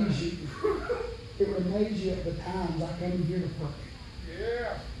amaze you. It would amaze you at the times I come in here to pray.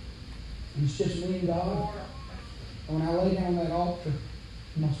 Yeah. And it's just me and God. And when I lay down on that altar,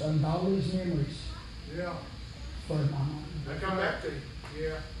 the most ungodliest memories Yeah. flood my mind. I come back to you.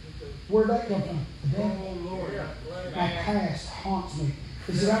 Yeah. Where'd that come from? The devil. Oh, Lord. Yeah. My past haunts me.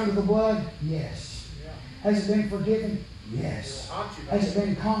 Is it under the blood? Yes. Yeah. Has it been forgiven? Yes. Haunt you. Has it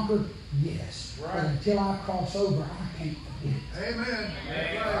been conquered? Yes. Right. But until I cross over, I can't forget it. Amen.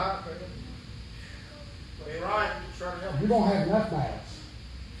 That's right. That's right. Try to help. You're going to have enough battles.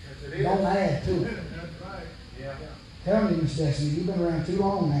 Yes, it is. Don't add to it. That's right. Yeah. Tell me, Miss Destiny, you've been around too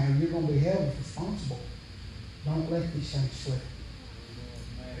long now. You're going to be held responsible. Don't let these things slip.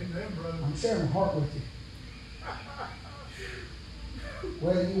 Amen, brother. I'm sharing my heart with you.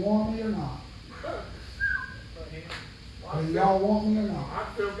 Whether you want me or not. Whether y'all want me or not. I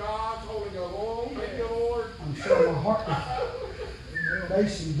feel God's holding a long thank you, Lord. I'm sharing my heart with you.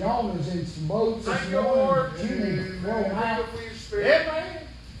 Jason John is in some boats this Thank you, Lord. morning. You need to throw him Thank out you for your spirit. Amen.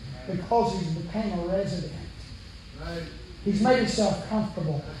 because he's become a resident. Right. He's made himself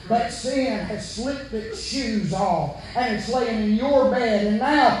comfortable. That sin has slipped its shoes off and it's laying in your bed. And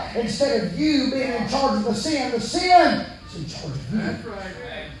now, instead of you being in charge of the sin is in charge of you. That's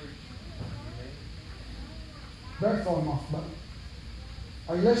right. Better throw him off the boat.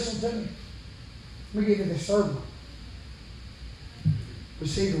 Are you listening to me? Let me give you this third one. We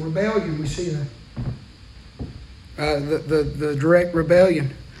see the rebellion. We see the direct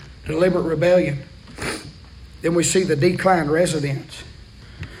rebellion, deliberate rebellion. Then we see the declined residence.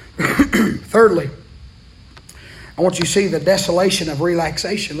 Thirdly, I want you to see the desolation of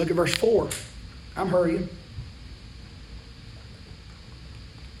relaxation. Look at verse 4. I'm hurrying.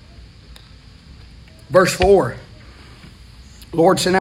 Verse 4. Lord sent out